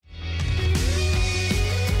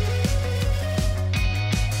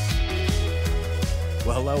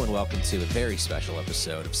Hello and welcome to a very special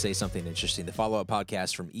episode of Say Something Interesting, the follow-up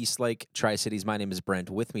podcast from Eastlake, Tri-Cities. My name is Brent.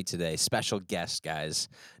 With me today, special guest, guys.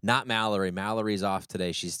 Not Mallory. Mallory's off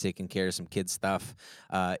today. She's taking care of some kid stuff.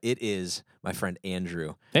 It is my friend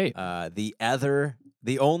Andrew. Hey.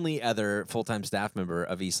 The only other full-time staff member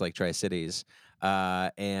of Eastlake, Tri-Cities.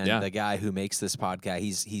 The guy who makes this podcast,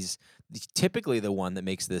 he's typically the one that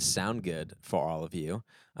makes this sound good for all of you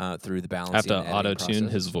through the balancing. I have to and editing auto-tune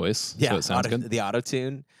process. his voice so it sounds good. The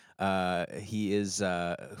auto-tune. He is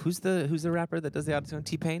who's the rapper that does the auto-tune?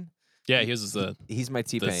 T-Pain? Yeah, he's my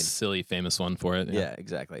T-Pain. the silly famous one for it. Yeah,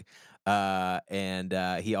 exactly.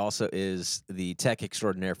 He also is the tech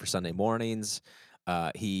extraordinaire for Sunday mornings.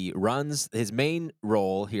 He runs his main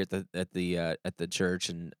role here at the church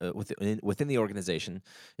and within the organization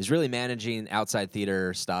is really managing outside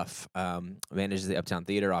theater stuff. Manages the Uptown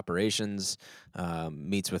Theater operations.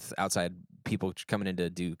 Meets with outside people coming in to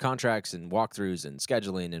do contracts and walkthroughs and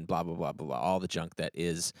scheduling and blah blah blah blah blah. All the junk that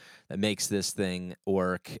makes this thing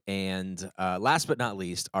work. And last but not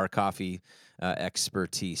least, our coffee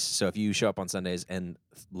expertise. So if you show up on Sundays and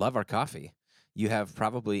love our coffee, you have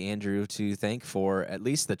probably Andrew to thank for at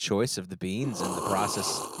least the choice of the beans and the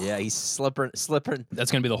process. Yeah, he's slipping. That's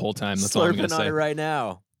going to be the whole time. That's all I'm going to on say. it right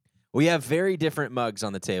now. We have very different mugs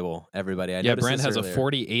on the table, everybody. I noticed Brent this has earlier. a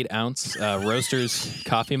 48-ounce Roasters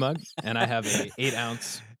coffee mug, and I have a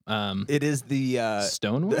 8-ounce It is the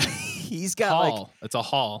Stonewall? he's got Hall. It's a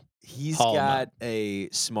Hall. He's Hall got mug. a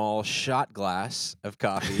small shot glass of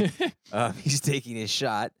coffee. He's taking a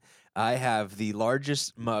shot. I have the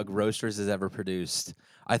largest mug Roasters has ever produced.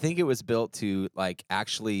 I think it was built to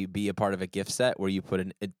actually be a part of a gift set where you put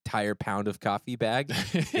an entire pound of coffee bag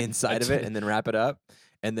inside of it and then wrap it up.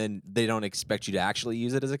 And then they don't expect you to actually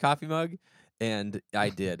use it as a coffee mug. And I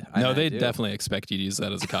did. No, they definitely expect you to use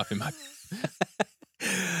that as a coffee mug.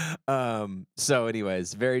 So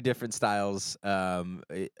anyways, very different styles.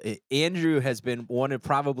 Andrew has been one of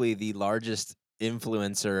probably the largest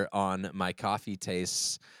influencer on my coffee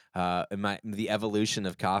tastes, and the evolution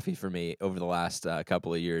of coffee for me over the last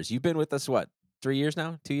couple of years. You've been with us, what, 3 years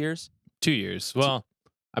now? 2 years? 2 years. Well,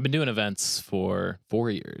 I've been doing events for 4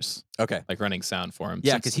 years. Okay. Like running sound for him.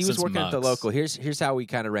 Yeah, because he was working at the Mugs. local. Here's how we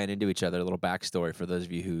kind of ran into each other. A little backstory for those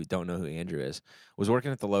of you who don't know who Andrew is. Was working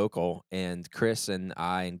at the local, and Chris and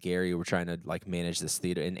I and Gary were trying to manage this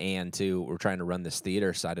theater, and Ann too. We're trying to run this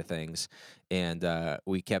theater side of things, and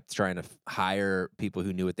we kept trying to hire people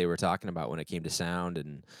who knew what they were talking about when it came to sound,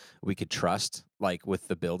 and we could trust with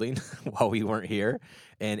the building while we weren't here.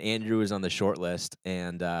 And Andrew was on the short list,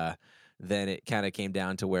 and then it kind of came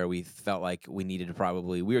down to where we felt like we needed to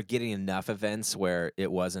we were getting enough events where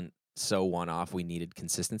it wasn't so one-off. We needed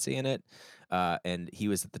consistency in it. And he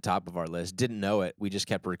was at the top of our list. Didn't know it. We just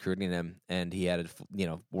kept recruiting him, and he had,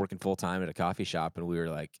 working full-time at a coffee shop, and we were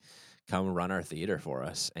like, come run our theater for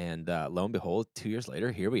us. And lo and behold, 2 years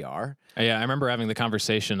later, here we are. Yeah, I remember having the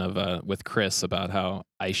conversation with Chris about how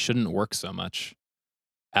I shouldn't work so much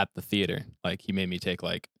at the theater. Like, he made me take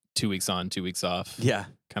 2 weeks on, 2 weeks off. Yeah.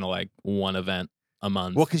 Kind of one event a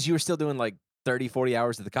month. Well, because you were still doing 30, 40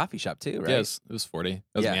 hours at the coffee shop too, right? Yes, it was 40.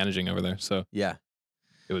 I was managing over there. So yeah,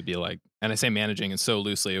 it would be and I say managing and so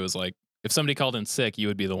loosely, it was if somebody called in sick, you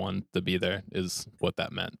would be the one to be there is what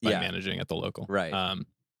that meant by managing at the local. Right.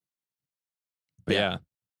 But yeah.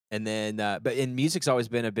 And then, music's always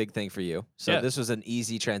been a big thing for you. So this was an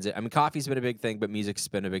easy transit. I mean, coffee's been a big thing, but music's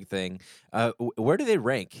been a big thing. Where do they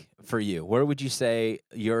rank for you? Where would you say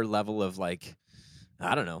your level of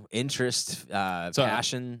I don't know, interest,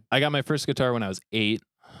 passion? I got my first guitar when I was 8,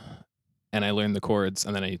 and I learned the chords,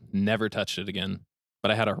 and then I never touched it again. But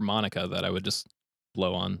I had a harmonica that I would just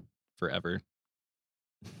blow on forever.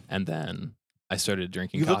 And then I started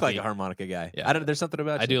drinking coffee. You look like a harmonica guy. Yeah. There's something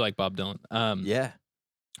about you. I do like Bob Dylan. Yeah.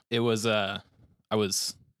 It was, I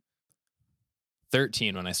was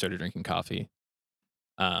 13 when I started drinking coffee.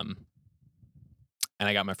 And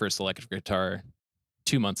I got my first electric guitar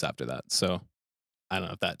 2 months after that. So I don't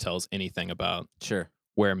know if that tells anything about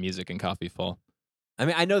where music and coffee fall. I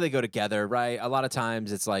mean, I know they go together, right? A lot of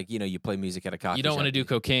times it's you play music at a coffee shop. You don't want to do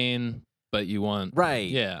cocaine, but you want... Right.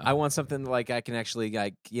 Yeah. I want something I can actually,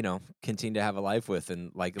 continue to have a life with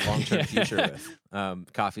and, long-term future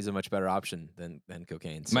with. Coffee's a much better option than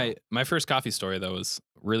cocaine. So. My first coffee story, though, was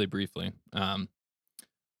really briefly.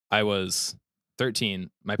 I was 13.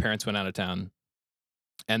 My parents went out of town,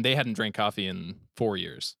 and they hadn't drank coffee in 4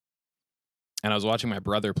 years. And I was watching my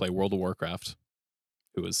brother play World of Warcraft,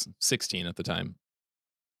 who was 16 at the time.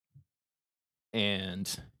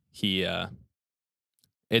 And he,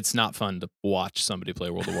 it's not fun to watch somebody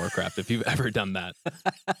play World of Warcraft if you've ever done that.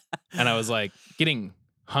 And I was getting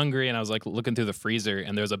hungry, and I was like looking through the freezer,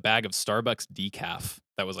 and there was a bag of Starbucks decaf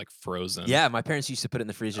that was like frozen. Yeah, my parents used to put it in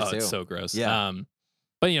the freezer Oh, too. it's so gross. Yeah.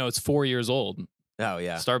 But it's 4 years old. Oh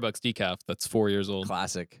yeah, Starbucks decaf that's 4 years old.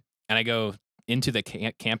 classic. And I go into the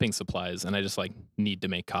camping supplies, and I just like need to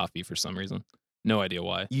make coffee for some reason. No idea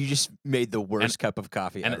why. You just made the worst cup of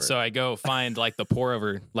coffee And ever. so I go find like the pour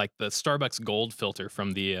over, like the Starbucks Gold filter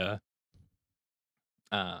from the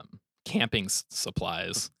camping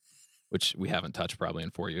supplies, which we haven't touched probably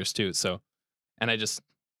in 4 years too. So, and I just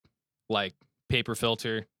like paper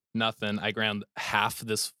filter, nothing. I ground half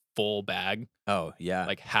this full bag, oh yeah,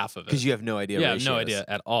 like half of it. because you have no idea. Yeah, I have no ratios. idea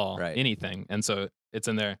at all, Right. anything. And so it's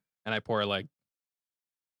in there, and I pour like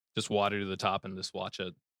just water to the top and just watch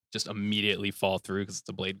it just immediately fall through because it's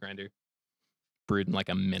a blade grinder. Brewed in like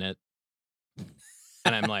a minute.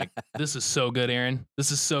 And I'm like, this is so good, Aaron.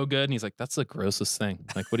 This is so good. And he's like, that's the grossest thing.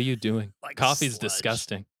 Like, what are you doing? Like Coffee's sludge.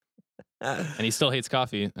 disgusting. And he still hates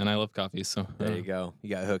coffee, and I love coffee. So There you go. You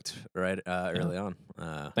got hooked right early on.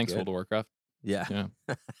 Thanks, good. World of Warcraft. Yeah. Yeah.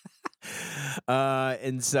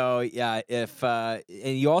 And so yeah, if and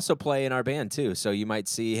you also play in our band too, so you might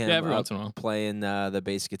see him Every up once in a while. playing the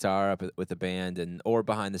bass guitar up with the band or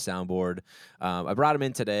behind the soundboard. I brought him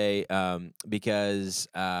in today because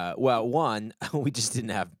well, one, we just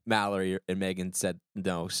didn't have Mallory, and Megan said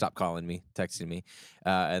no, stop calling me, texting me,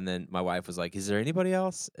 and then my wife was like, "Is there anybody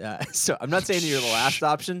else?" So I'm not saying that you're the last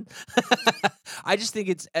option. I just think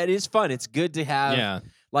it is fun. It's good to have. Yeah.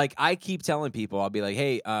 Like, I keep telling people, I'll be like,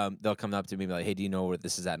 hey, they'll come up to me and be like, hey, do you know where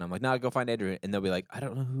this is at? And I'm like, no, go find Andrew. And they'll be like, I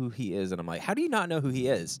don't know who he is. And I'm like, how do you not know who he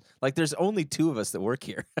is? Like, there's only 2 of us that work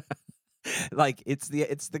here. Like, it's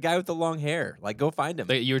the guy with the long hair. Like, go find him.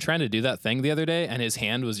 You were trying to do that thing the other day, and his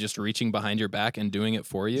hand was just reaching behind your back and doing it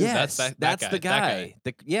for you. Yes, that's the guy.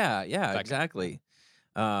 That guy. Yeah, That guy. exactly.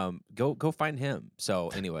 Go find him. So,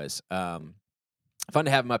 anyways, fun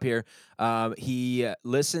to have him up here. He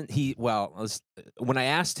listened. When I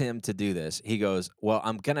asked him to do this, he goes, "Well,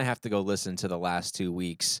 I'm gonna have to go listen to the last 2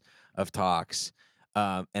 weeks of talks."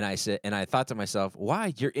 And I said, and I thought to myself,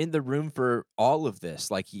 "Why? You're in the room for all of this.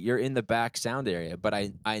 Like, you're in the back sound area." But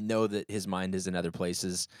I know that his mind is in other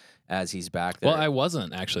places as he's back there. Well, I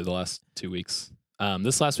wasn't actually the last 2 weeks.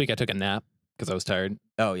 This last week I took a nap because I was tired.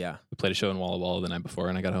 Oh yeah, We played a show in Walla Walla the night before,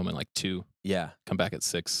 and I got home at like 2. yeah. Come back at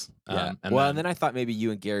 6. Yeah. And then I thought maybe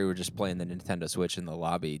you and Gary were just playing the Nintendo Switch in the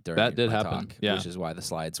lobby during That did my happen, talk, yeah. which is why the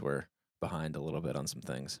slides were behind a little bit on some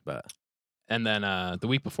things. But And then the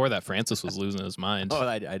week before that, Francis was losing his mind.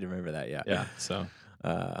 I remember that. Yeah. Yeah. So,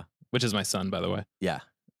 Uh, which is my son, by the way. yeah.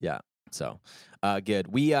 So, good.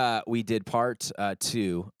 We did part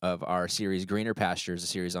 2 of our series, Greener Pastures, a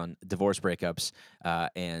series on divorce breakups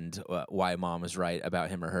and why mom was right about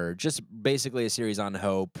him or her. Just basically a series on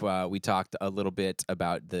hope. We talked a little bit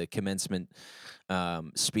about the commencement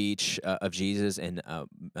speech of Jesus in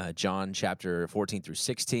John chapter 14 through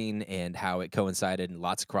 16 and how it coincided, and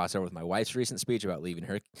lots of crossover with my wife's recent speech about leaving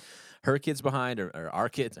her kids behind, or our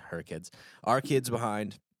kids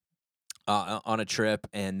behind. On a trip,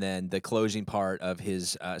 and then the closing part of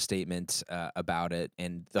his statement about it.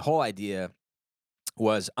 And the whole idea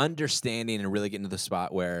was understanding and really getting to the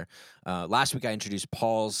spot where last week I introduced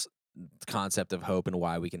Paul's concept of hope and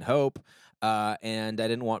why we can hope. And I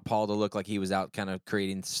didn't want Paul to look like he was out kind of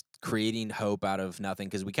creating hope out of nothing,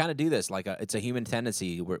 because we kind of do this. Like it's a human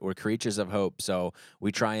tendency. We're creatures of hope. So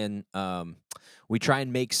we try and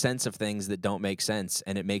make sense of things that don't make sense,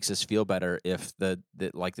 and it makes us feel better if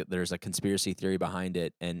there's a conspiracy theory behind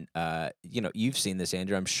it. And you've seen this,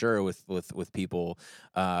 Andrew, I'm sure, with people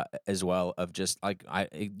as well, of just like, I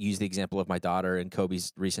use the example of my daughter and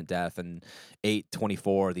Kobe's recent death and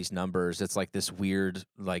 8/24, these numbers. It's like this weird,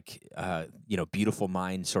 like beautiful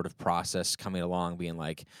mind sort of process coming along, being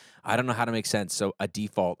like, I don't know how to make sense. So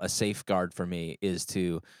a safeguard for me is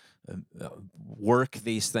to work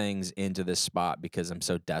these things into this spot, because I'm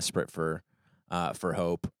so desperate for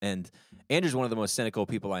hope. And Andrew's one of the most cynical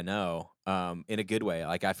people I know, in a good way.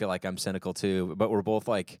 Like, I feel like I'm cynical too, but we're both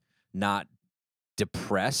like not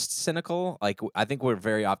depressed cynical. Like, I think we're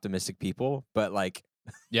very optimistic people, but like,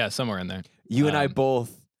 Yeah, somewhere in there. you and I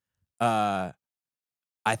both, I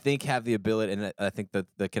think, have the ability, and I think that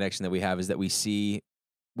the connection that we have is that we see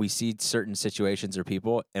certain situations or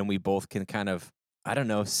people, and we both can kind of, I don't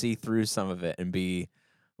know, see through some of it and be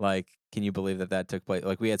like, can you believe that took place?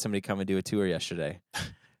 Like, we had somebody come and do a tour yesterday,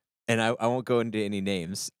 and I won't go into any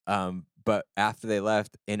names, but after they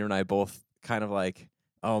left, Andrew and I both kind of like,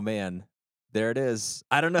 oh man, there it is.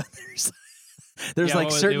 I don't know. There's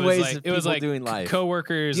like certain ways of people doing life.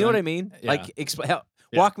 Coworkers. You know what I mean? Yeah. Like,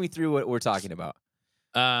 walk me through what we're talking about.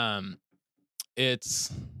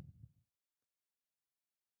 It's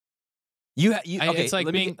Okay, it's like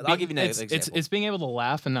let me. being, I'll give you an it's example. it's being able to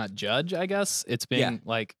laugh and not judge. I guess it's being Yeah.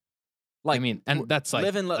 like, I Like, mean, and that's like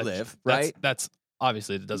live and let a- live, right? That's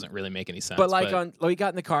obviously it doesn't really make any sense. But like we got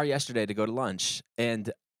in the car yesterday to go to lunch,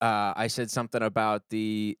 and I said something about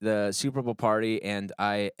the Super Bowl party, and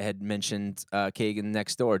I had mentioned Kagan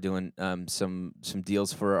next door doing some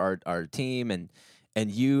deals for our team,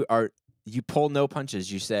 and you pull no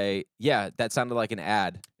punches. You say, yeah, that sounded like an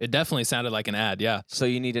ad, it definitely sounded like an ad. Yeah, so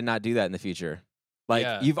you need to not do that in the future. Like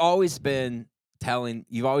Yeah. you've always been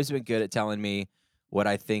good at telling me what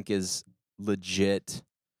I think is legit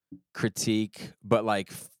critique, but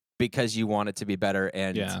like because you want it to be better,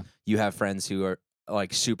 and Yeah. you have friends who are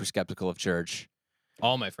like super skeptical of church.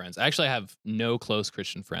 All my friends. Actually, I have no close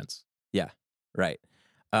Christian friends. Right.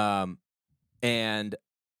 And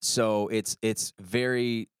so it's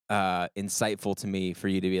very insightful to me for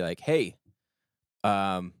you to be like, hey,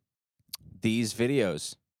 these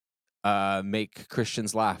videos make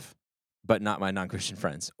Christians laugh, but not my non-Christian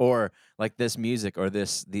friends. Or like this music, or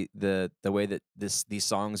the way that these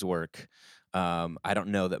songs work. I don't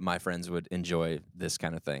know that my friends would enjoy this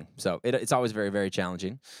kind of thing. So it's always very, very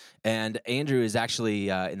challenging. And Andrew is actually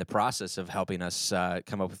in the process of helping us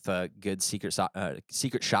come up with a good secret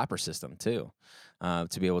shopper system too,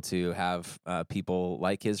 to be able to have people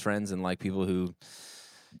like his friends and like people who,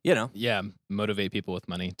 Yeah, motivate people with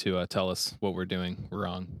money to tell us what we're doing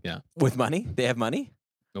wrong. Yeah, with money, they have money.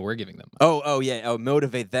 but we're giving them money. Oh,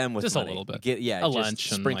 motivate them with Just a money. little bit. Just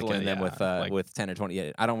lunch and like sprinkling them like- with 10 or 20.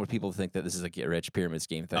 Yeah, I don't want people to think that this is a get rich pyramid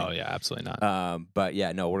scheme thing. Oh yeah, absolutely not. But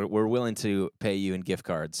yeah, no, we're willing to pay you in gift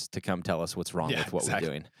cards to come tell us what's wrong Yeah, with what exactly.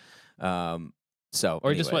 we're doing. So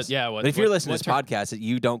Or just anyways. what? Yeah, what? But if you're what- listening to what this podcast,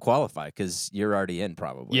 you don't qualify because you're already in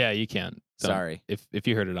probably. Yeah, you can't. Don't- Sorry. If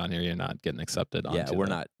you heard it on here, you're not getting accepted. Yeah, onto we're the-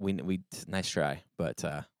 not. We nice try, but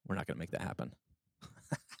we're not gonna make that happen.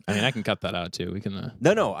 I mean, I can cut that out too. We can.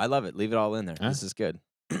 No, I love it. Leave it all in there. Huh? This is good.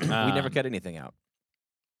 We never Um, cut anything out.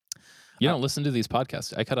 You don't listen to these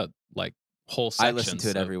podcasts. I cut out like whole sections. I listen to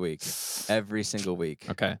it every week, every single week.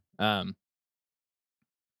 Okay. I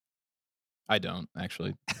don't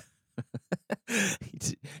actually.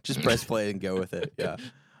 Just press play and go with it. Yeah.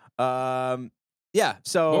 Yeah.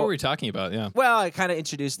 So What were we talking about? Yeah. well, I kind of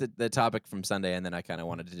introduced the topic from Sunday, and then I kind of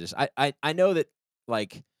wanted to just I know that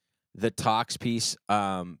like the talks piece,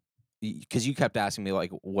 because you kept asking me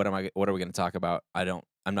like what are we going to talk about?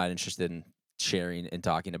 I'm not interested in sharing and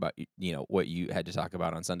talking about what you had to talk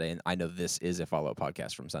about on Sunday, and I know this is a follow-up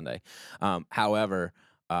podcast from Sunday. However,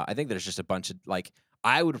 I think there's just a bunch of like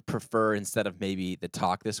I would prefer, instead of maybe the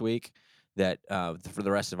talk this week, that for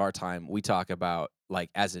the rest of our time we talk about like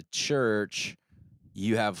as a church,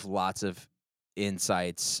 you have lots of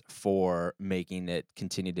insights for making it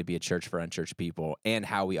continue to be a church for unchurched people, and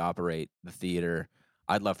how we operate the theater.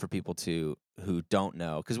 I'd love for people who don't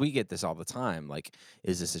know, because we get this all the time. Like,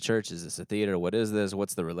 is this a church? Is this a theater? What is this?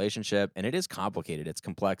 What's the relationship? And it is complicated. It's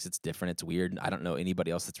complex. It's different. It's weird. I don't know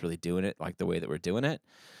anybody else that's really doing it like the way that we're doing it.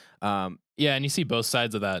 Yeah, and you see both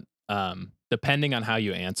sides of that. Depending on how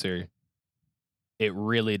you answer, it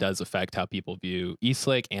really does affect how people view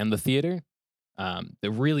Eastlake and the theater.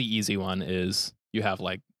 The really easy one is you have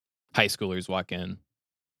like high schoolers walk in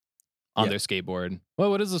on their skateboard.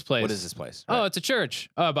 Well, what is this place? What is this place? Oh, Right. it's a church.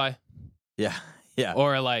 Oh, bye. Yeah. Yeah.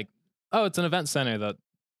 Or like, oh, it's an event center that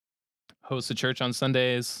hosts a church on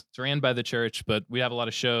Sundays. It's ran by the church, but we have a lot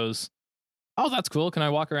of shows. Oh, that's cool. Can I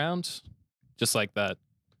walk around? Just like that.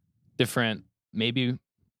 Different. Maybe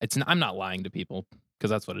I'm not lying to people because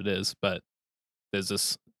that's what it is, but there's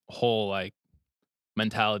this whole like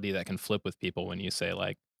mentality that can flip with people when you say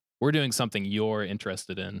like, we're doing something you're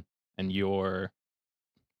interested in, and you're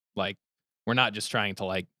like, we're not just trying to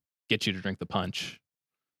like get you to drink the punch.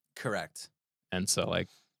 Correct. And so like,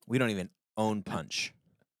 We don't even own Punch,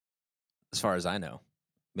 as far as I know.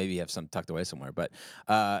 Maybe you have some tucked away somewhere, but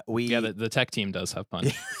we. yeah, the tech team does have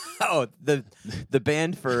punch. Oh, the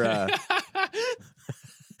band for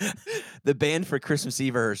the band for Christmas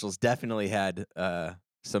Eve rehearsals definitely had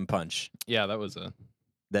some punch Yeah, that was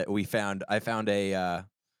that we found. I found a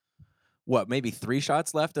maybe 3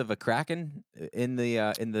 shots left of a Kraken in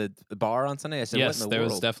the bar on Sunday. I said, yes, what in the there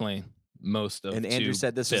world? was definitely most of. And Andrew 2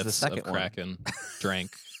 said this was the fifths second of one. Kraken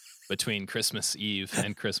drank between Christmas Eve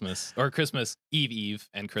and Christmas, or Christmas Eve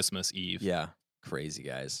and Christmas Eve. Yeah, crazy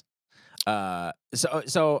guys.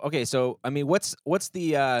 Okay, so I mean, what's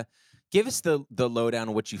the give us the lowdown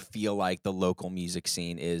on what you feel like the local music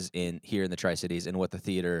scene is here in the Tri-Cities, and what the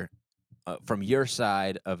theater from your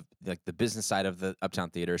side of like the business side of the Uptown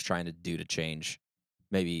Theater is trying to do to change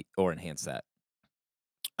maybe or enhance that.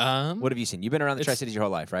 What have you seen? You've been around the it's Tri-Cities your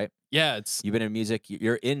whole life, right? yeah, it's You've been in music.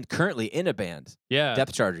 You're currently in a band, yeah,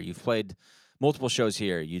 Depth Charger. You've played multiple shows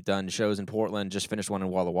here. You've done shows in Portland. Just finished one in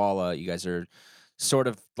Walla Walla. You guys are sort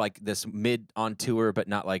of like this mid on tour, but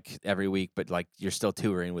not like every week. But like you're still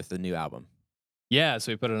touring with the new album yeah.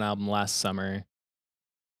 So we put an album last summer.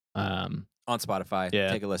 Um, on Spotify.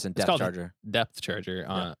 Yeah. Take a listen. It's Depth called Charger. Depth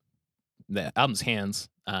Charger. The album's Hands.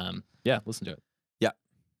 Yeah, listen to it. Yeah.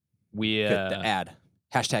 We Good. The ad.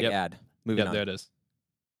 Hashtag Yep. ad. Moving on. there it is.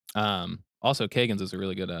 Also, Kagan's is a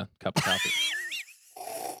really good cup of coffee.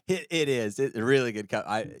 It is. It's a really good cup.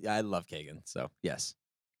 I love Kagan. So yes.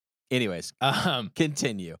 Anyways,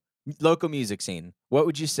 continue. Local music scene. What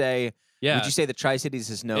would you say? Yeah. Would you say the Tri-Cities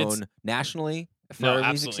is known nationally for No, our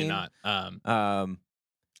music absolutely scene? not.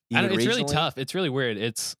 Even It's really regionally? tough. It's really weird.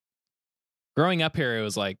 It's growing up here. It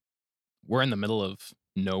was like we're in the middle of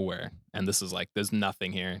nowhere, and this is like there's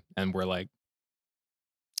nothing here, and we're like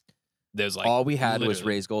there's like All we had was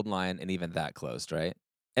literally- Ray's Golden Lion, and even that closed, right?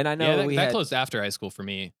 And I know Yeah, we that had. closed after high school for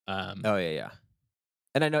me. Oh yeah.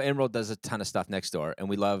 And I know Emerald does a ton of stuff next door, and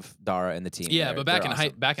we love Dara and the team. Yeah, there. but back They're in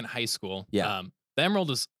awesome. back in high school, Yeah. the Emerald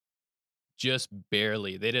was just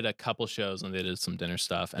barely. They did a couple shows and they did some dinner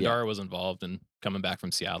stuff, and Yeah. Dara was involved in coming back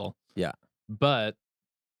from Seattle. Yeah. But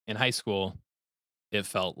in high school, it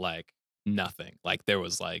felt like nothing. Like there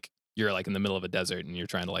was like you're like in the middle of a desert and you're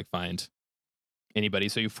trying to like find anybody.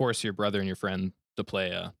 So you force your brother and your friend to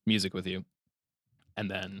play music with you, and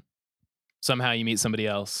then somehow you meet somebody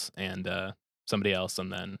else, and then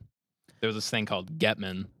there was this thing called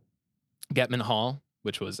Getman Hall,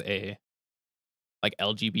 which was a like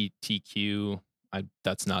LGBTQ.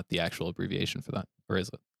 That's not the actual abbreviation for that, or is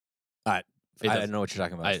it? I It don't doesn't- know what you're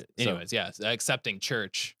talking about. Anyways, yeah, accepting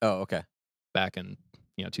church Oh, okay. back in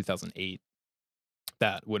 2008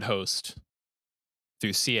 that would host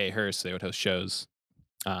through CA Hearst. They would host shows.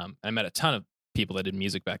 I met a ton of people that did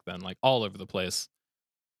music back then, like all over the place.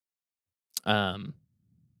 And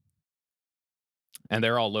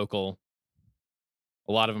they're all local.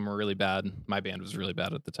 A lot of them were really bad. My band was really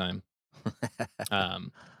bad at the time.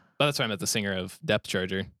 But that's why I met the singer of Depth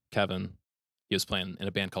Charger, Kevin. He was playing in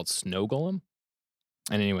a band called Snow Golem.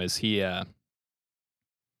 And anyways, so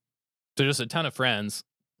just a ton of friends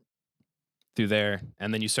through there.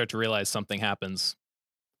 And then you start to realize something happens.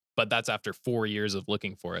 But that's after 4 years of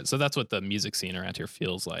looking for it. So that's what the music scene around here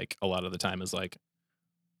feels like a lot of the time is like,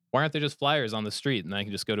 why aren't there just flyers on the street? And I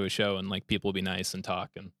can just go to a show and like people will be nice and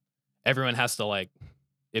talk. And everyone has to like,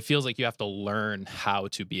 it feels like you have to learn how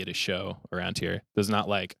to be at a show around here. There's not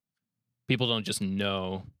like, people don't just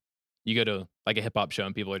know. You go to like a hip hop show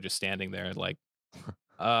and people are just standing there like,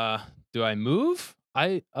 do I move?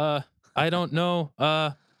 I don't know.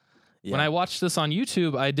 When I watched this on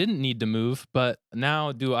YouTube, I didn't need to move, but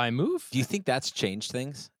now do I move? Do you think that's changed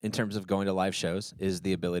things in terms of going to live shows? Is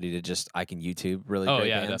the ability to just I can YouTube really Oh, great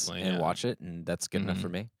yeah, bands definitely, and yeah. watch it, and that's good enough for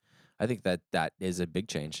me. I think that is a big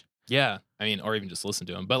change, Yeah. I mean, or even just listen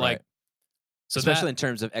to them. But like, Right. so especially that, in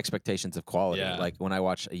terms of expectations of quality. Yeah. Like when I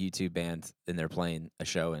watch a YouTube band and they're playing a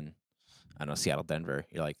show in I don't know Seattle, Denver,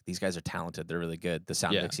 you're like these guys are talented. They're really good. The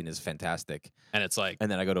sound Yeah. mixing is fantastic. and it's like, And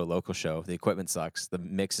then I go to a local show, the equipment sucks, the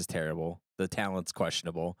mix is terrible, the talent's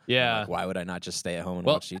questionable. I'm yeah. like, why would I not just stay at home and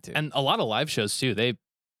Well, watch YouTube? and a lot of live shows too. They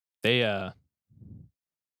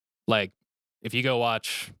like if you go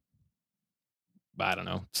watch, I don't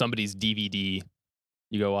know, somebody's DVD,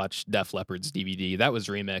 you go watch Def Leppard's DVD, that was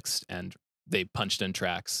remixed and they punched in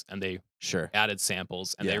tracks and they Sure. added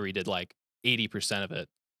samples and Yeah. they redid like 80% of it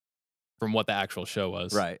from what the actual show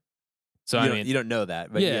was. Right. So you I don't, mean, you don't know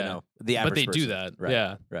that, but you Yeah. know the but average they do person. that. Right.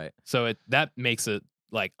 Yeah. Right. So that makes it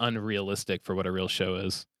like unrealistic for what a real show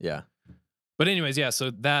is. Yeah. But anyways, yeah,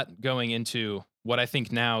 so that going into what I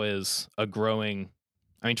think now is a growing,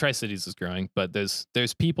 I mean, Tri-Cities is growing, but there's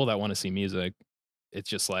people that want to see music. It's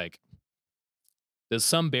just like there's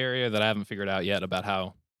some barrier that I haven't figured out yet about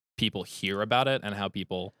how people hear about it and how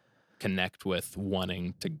people connect with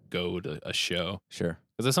wanting to go to a show. Sure.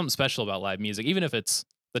 Because there's something special about live music, even if it's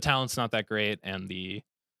the talent's not that great and the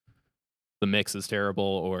mix is terrible,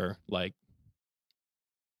 or like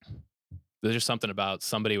there's just something about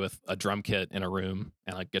somebody with a drum kit in a room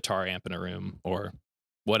and a guitar amp in a room or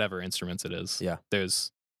whatever instruments it is. Yeah.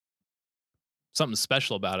 There's something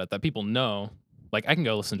special about it that people know. Like I can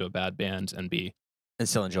go listen to a bad band and be And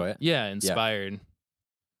still enjoy it. inspired.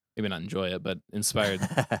 Maybe not enjoy it, but inspired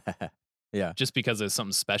Yeah. just because there's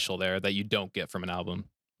something special there that you don't get from an album.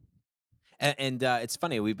 And it's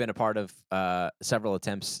funny. We've been a part of several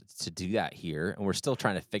attempts to do that here, and we're still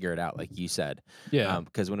trying to figure it out, like you said. Yeah.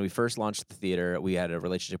 Because when we first launched the theater, we had a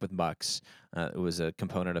relationship with Mux. It was a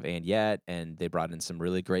component of And Yet, and they brought in some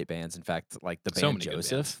really great bands. In fact, like the So band many good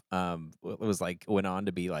Joseph, was like went on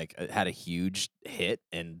to be like had a huge hit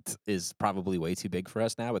and is probably way too big for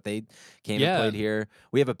us now. But they came and Yeah. played here.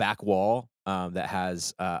 We have a back wall that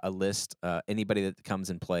has a list. Anybody that comes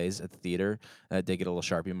and plays at the theater, they get a little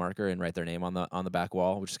Sharpie marker and write their name on the back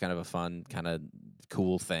wall, which is kind of a fun, kind of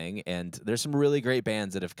cool thing. And there's some really great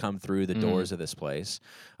bands that have come through the doors of this place.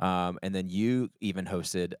 And then you even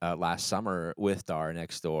hosted last summer with Dar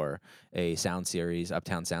Next Door a sound series,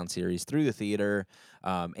 Uptown Sound Series, through the theater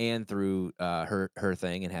and through her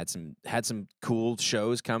thing, and had some cool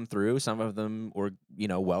shows come through. Some of them were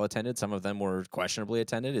well attended. Some of them were questionably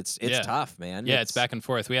attended. It's Yeah. tough, man. Yeah, it's back and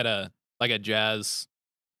forth. We had a jazz.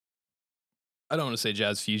 I don't want to say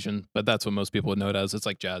jazz fusion, but that's what most people would know it as. It's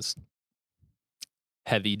like jazz,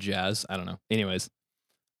 heavy jazz. I don't know. Anyways,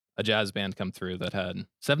 a jazz band come through that had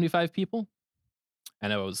 75 people,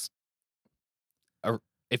 and it was.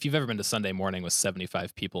 If you've ever been to Sunday morning with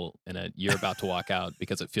 75 people in it, you're about to walk out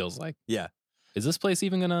because it feels like, Yeah. is this place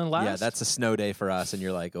even gonna last? Yeah, that's a snow day for us, and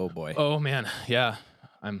you're like, oh boy. Oh man, yeah.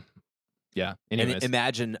 Yeah. Anyways, And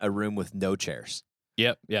imagine a room with no chairs.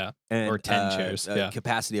 yep, yeah, And, or 10 chairs. a Yeah,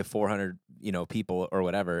 capacity of 400, people or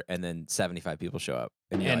whatever, and then 75 people show up,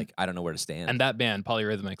 and you're And- like, I don't know where to stand. and that band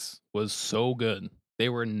Polyrhythmics was so good. They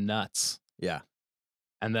were nuts. Yeah,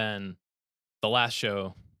 And then the last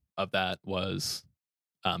show of that was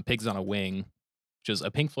Pigs on a Wing, which is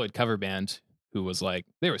a Pink Floyd cover band who was like,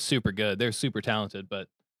 they were super good. They're super talented. But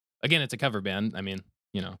again, it's a cover band. I mean,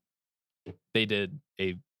 they did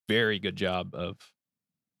a very good job of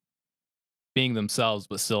being themselves,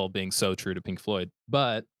 but still being so true to Pink Floyd.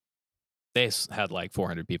 But they had like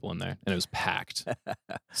 400 people in there and it was packed.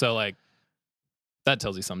 So, like, that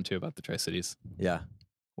tells you something too about the Tri-Cities. yeah.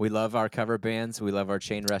 We love our cover bands. We love our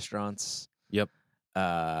chain restaurants. Yep.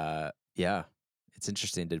 Yeah, it's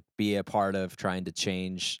interesting to be a part of trying to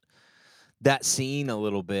change that scene a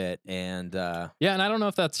little bit. And Yeah, and I don't know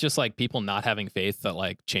if that's just like people not having faith that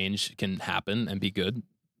like change can happen and be good.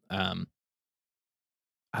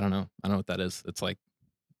 I don't know. I don't know what that is. It's like,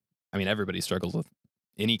 I mean, everybody struggles with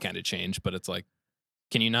any kind of change, but it's like,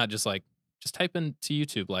 can you not just type into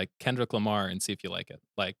YouTube like Kendrick Lamar and see if you like it?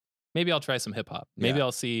 Like, maybe I'll try some hip hop. Maybe Yeah.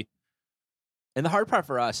 I'll see. And the hard part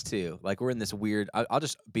for us too, like we're in this weird. I'll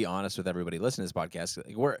just be honest with everybody listening to this podcast.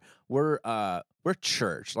 Like we're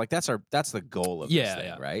church. Like that's the goal of this Yeah, thing,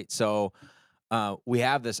 yeah. right? So we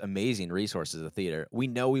have this amazing resources of theater. We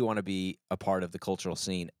know we want to be a part of the cultural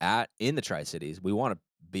scene in the Tri-Cities. We want to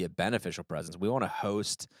be a beneficial presence. We want to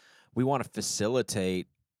host. We want to facilitate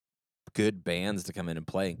good bands to come in and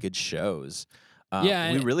play and good shows. Yeah,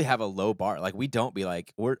 we and- really have a low bar. Like we don't be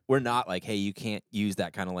like we're not like, hey, you can't use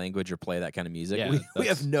that kind of language or play that kind of music. Yeah, we have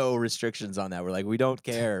that's- no restrictions on that. We're like, we don't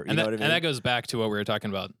care. You And know that, what I mean? and that goes back to what we were talking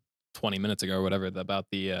about 20 minutes ago or whatever about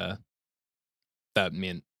the that me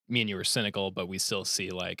and you were cynical, but we still see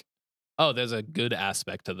like, oh, there's a good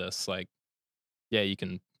aspect to this. Like, yeah, you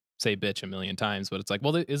can say bitch a million times, but it's like,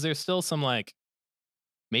 well, is there still some like,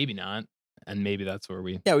 maybe not, and maybe that's where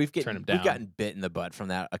we. Yeah, we've turn 'em down. gotten bit in the butt from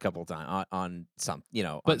that a couple of times on some,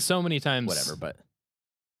 But on so many times, whatever. But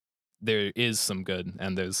there is some good,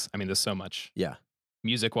 and there's so much, yeah,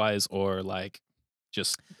 music wise or like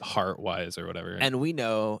just heart wise or whatever. and we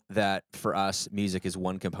know that for us, music is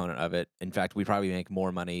one component of it. In fact, we probably make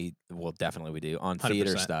more money. Well, definitely we do on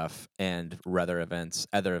theater 100%. stuff and other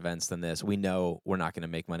events than this. We know we're not going to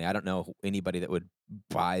make money. I don't know anybody that would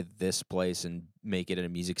buy this place and make it in a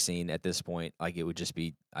music scene at this point. Like it would just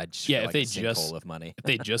be, I'd just Yeah, feel if like they a sinkhole just- of money. if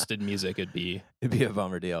they just did music, it'd be It'd be a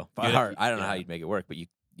bummer deal. But You'd- hard. I don't know how yeah. you'd make it work, but you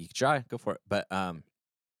could try. Go for it. But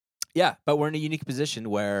yeah. But we're in a unique position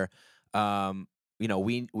where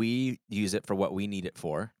we use it for what we need it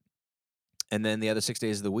for, and then the other 6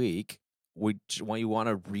 days of the week, we want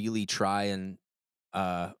to really try and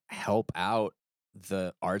help out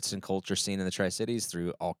the arts and culture scene in the Tri-Cities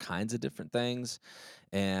through all kinds of different things.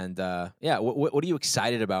 And what are you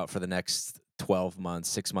excited about for the next 12 months,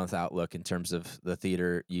 6-month outlook in terms of the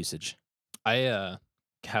theater usage? I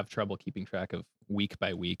have trouble keeping track of week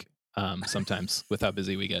by week sometimes with how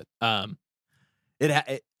busy we get.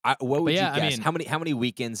 What would yeah, you I guess? mean- How many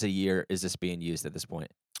weekends a year is this being used at this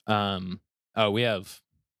point? We have,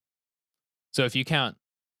 so if you count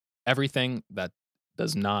everything that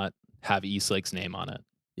does not have Eastlake's name on it,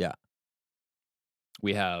 Yeah.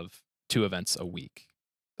 we have 2 events a week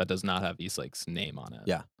that does not have Eastlake's name on it.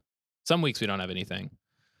 Yeah. Some weeks we don't have anything.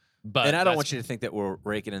 But And I don't that's want you to think that we're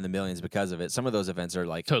raking in the millions because of it. Some of those events are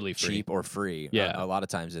like totally free. cheap or free. Yeah. A lot of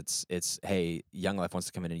times it's hey, Young Life wants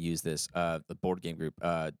to come in and use this. The board game group,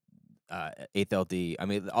 8th LD. I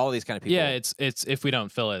mean, all these kind of people. Yeah, it's if we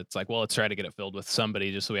don't fill it, it's like, well, let's try to get it filled with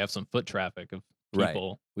somebody just so we have some foot traffic of Right.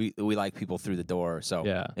 people. We like people through the door. So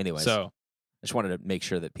Yeah. anyways, So I just wanted to make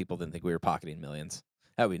sure that people didn't think we were pocketing millions.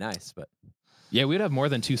 That would be nice, but yeah, we'd have more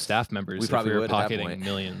than 2 staff members We if probably we were would at that pocketing point.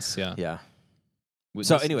 millions. Yeah. yeah, This-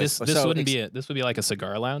 So anyways, this so wouldn't be this would be like a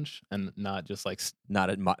cigar lounge and not just like not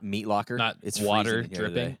a meat locker. Not it's water freezing here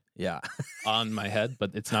dripping. today. Yeah. on my head,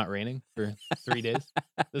 but it's not raining for 3 days.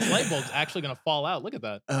 This light bulb's actually gonna fall out. Look at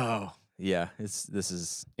that. Oh yeah. This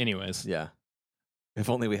is Anyways, yeah. If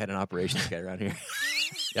only we had an operations guy around here.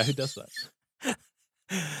 yeah, who does that?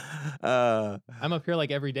 I'm up here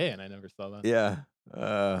like every day, and I never saw that. Yeah.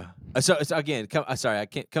 So again, sorry, I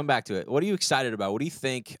can't come back to it. What are you excited about? What do you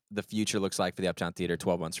think the future looks like for the Uptown Theater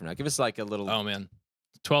 12 months from now? Give us like a little. Oh man,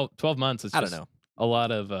 12 months. It's I just don't know. a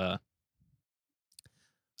lot of.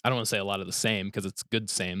 I don't want to say a lot of the same because it's good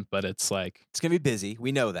same, but it's like It's gonna be busy.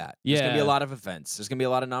 We know that. There's gonna be a Yeah. lot of events. There's gonna be a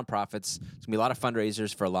lot of nonprofits. There's gonna be a lot of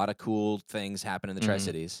fundraisers for a lot of cool things happening in the Mhm.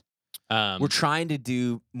 Tri-Cities. um, We're trying to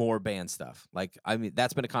do more band stuff. Like, I mean,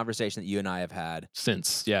 that's been a conversation that you and I have had.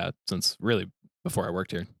 since really before I worked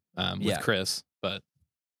here with Yeah. Chris, but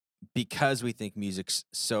Because we think music's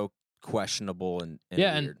so questionable and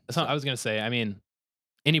yeah, weird. and so I was gonna say, I mean,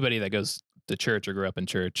 anybody that goes to church or grew up in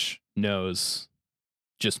church knows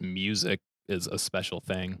just music is a special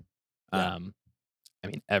thing. Yeah. I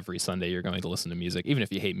mean, every Sunday you're going to listen to music, even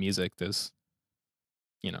if you hate music. There's,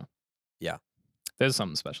 Yeah. there's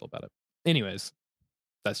something special about it. Anyways,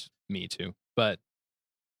 that's me too. But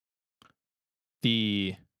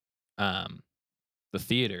the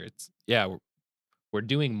theater, we're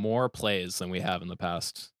doing more plays than we have in the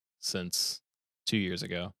past since 2 years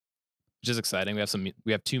ago, which is exciting.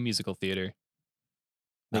 We have 2 musical theater.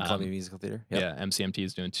 Mid-Columbia Musical Theater. Yep. Yeah, MCMT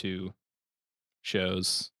is doing 2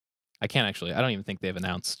 shows. I don't even think they've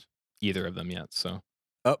announced either of them yet. So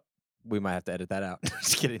We might have to edit that out.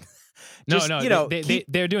 Just kidding. no, Just, no, you know,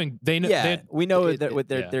 they're doing. They know. yeah, we know it- that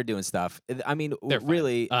yeah. they're doing stuff. I mean, They're fine.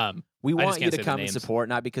 really, we I just want you can't to say the come and names. support,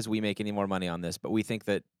 not because we make any more money on this, but we think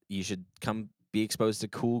that you should come be exposed to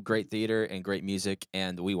cool, great theater and great music,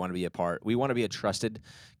 and we want to be a part. We want to be a trusted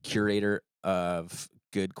curator of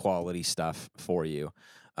good quality stuff for you.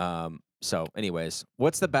 So, anyways,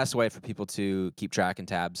 what's the best way for people to keep track and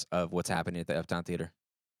tabs of what's happening at the Uptown Theater?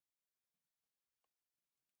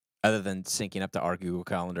 Other than syncing up to our Google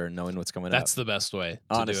Calendar and knowing what's coming That's up. the best way.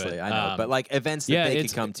 Honestly, to do it. I know. But like events that yeah, they could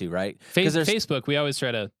it's- come to, right? 'Cause there's- Facebook, we always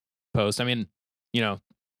try to post. I mean,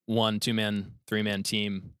 1, 2-man, 3-man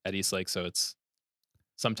team at Eastlake, so it's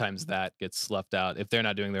sometimes that gets left out if they're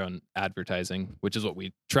not doing their own advertising, which is what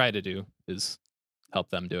we try to do, is help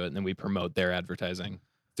them do it, and then we promote their advertising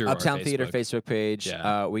through Uptown our Theater Facebook. Facebook page.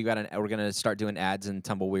 Yeah. We're gonna start doing ads in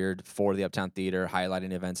Tumbleweird for the Uptown Theater,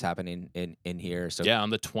 highlighting events happening in here. So Yeah, on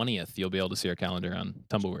the 20th, you'll be able to see our calendar on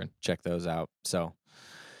Tumbleweird. check those out. So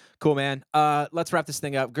cool, man. Let's wrap this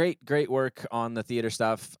thing up. Great work on the theater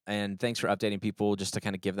stuff, and thanks for updating people just to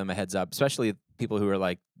kind of give them a heads up, especially people who are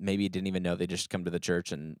like maybe didn't even know, they just come to the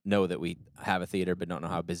church and know that we have a theater but don't know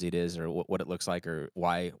how busy it is or what it looks like or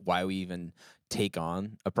why we even take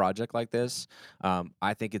on a project like this.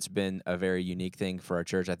 I think it's been a very unique thing for our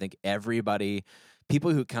church. I think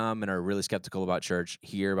people who come and are really skeptical about church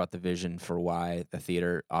hear about the vision for why the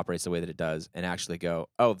theater operates the way that it does and actually go,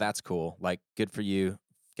 oh, that's cool. Like, good for you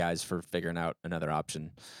guys for figuring out another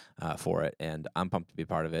option for it. And I'm pumped to be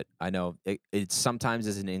part of it. I know it sometimes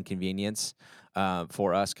is an inconvenience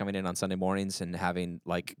for us coming in on Sunday mornings and having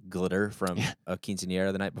like glitter from a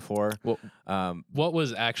quinceanera the night before. Well, what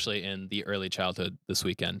was actually in the early childhood this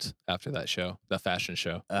weekend after that show, the fashion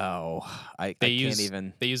show? Oh, I They can't used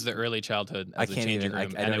even. They used the early childhood I as a can't changing even.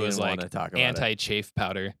 room, I and don't it was even like want to talk about it. anti-chafe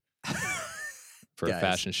powder for a Guys,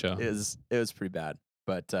 fashion show. It was pretty bad,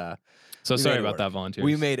 but So we sorry made it about work. that, volunteers.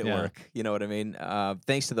 we made it Yeah. work. You know what I mean?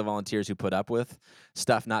 Thanks to the volunteers who put up with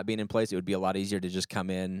stuff not being in place. It would be a lot easier to just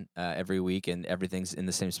come in every week and everything's in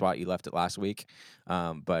the same spot you left it last week.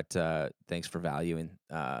 But thanks for valuing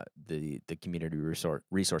the community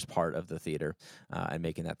resource part of the theater and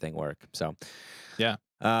making that thing work. So Yeah.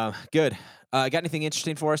 good. Got anything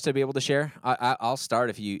interesting for us to be able to share? I'll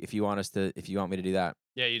start if you want me to do that.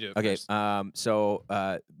 Yeah, you do it Okay. first. So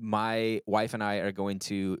my wife and I are going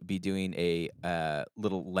to be doing a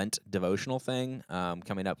little Lent devotional thing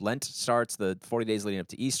coming up. Lent starts the 40 days leading up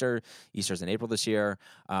to Easter. Easter's in April this year.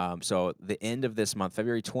 So the end of this month,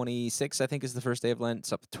 February 26th, I think, is the first day of Lent.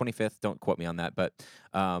 So 25th. Don't quote me on that. But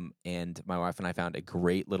and my wife and I found a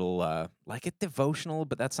great little like a devotional,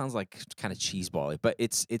 but that sounds like kind of cheeseball. But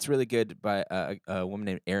it's really good by a woman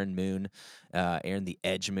named Erin Moon. Erin the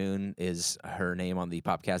Edge Moon is her name on the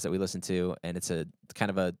podcast that we listen to, and it's a kind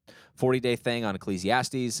of a 40-day thing on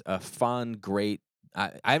Ecclesiastes. A fun, great. I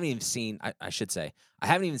haven't even seen. I should say I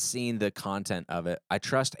haven't even seen the content of it. I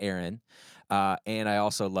trust Erin, and I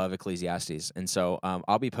also love Ecclesiastes, and so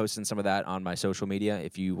I'll be posting some of that on my social media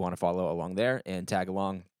if you want to follow along there and tag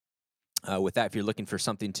along with that. If you're looking for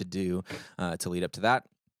something to do to lead up to that.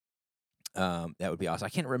 That would be awesome. I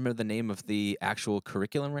can't remember the name of the actual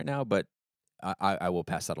curriculum right now, but I will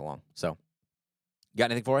pass that along. So, got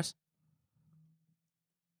anything for us?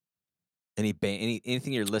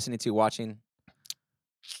 Anything you're listening to, watching?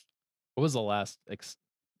 What was the last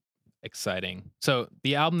exciting? So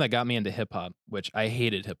the album that got me into hip hop, which I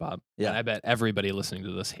hated hip hop, Yeah. and I bet everybody listening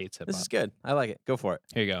to this hates hip This is hop. good. I like it. Go for it.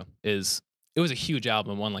 Here you go. It was a huge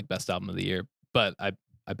album, won like best album of the year, but I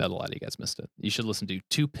bet a lot of you guys missed it. You should listen to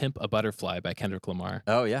 "To Pimp a Butterfly" by Kendrick Lamar,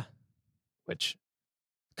 Oh yeah. which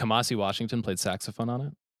Kamasi Washington played saxophone on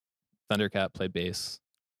it. Thundercat played bass.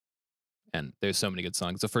 And there's so many good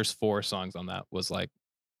songs. The first 4 songs on that was like,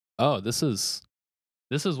 oh, this is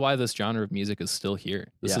why this genre of music is still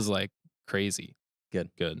here. This Yeah. is like crazy.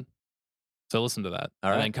 Good. So listen to that.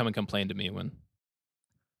 All and right. then come and complain to me when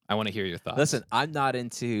I want to hear your thoughts. Listen, I'm not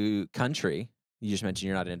into country. You just mentioned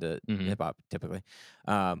you're not into Mhm. hip hop typically.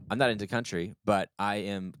 I'm not into country, but I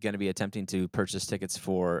am going to be attempting to purchase tickets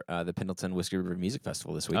for the Pendleton Whiskey River Music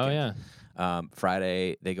Festival this weekend. Oh yeah.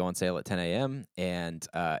 Friday they go on sale at 10 a.m. and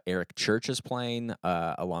Eric Church is playing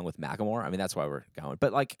along with Macklemore. I mean, that's why we're going.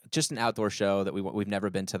 But like just an outdoor show that we've never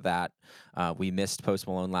been to that. We missed Post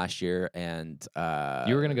Malone last year, and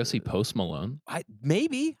You were gonna go see Post Malone? I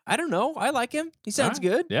don't know. I like him. He sounds All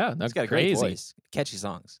right. good. Yeah, He's that's got a crazy. great voice, catchy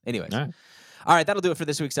songs. Anyways. All right. All right, that'll do it for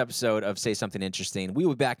this week's episode of Say Something Interesting. We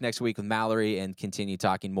will be back next week with Mallory and continue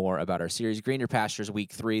talking more about our series, Greener Pastures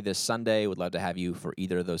Week 3 this Sunday. Would love to have you for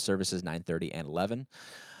either of those services, 9:30 and 11.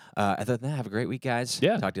 Other than that, have a great week, guys.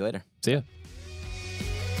 Yeah. Talk to you later. See ya.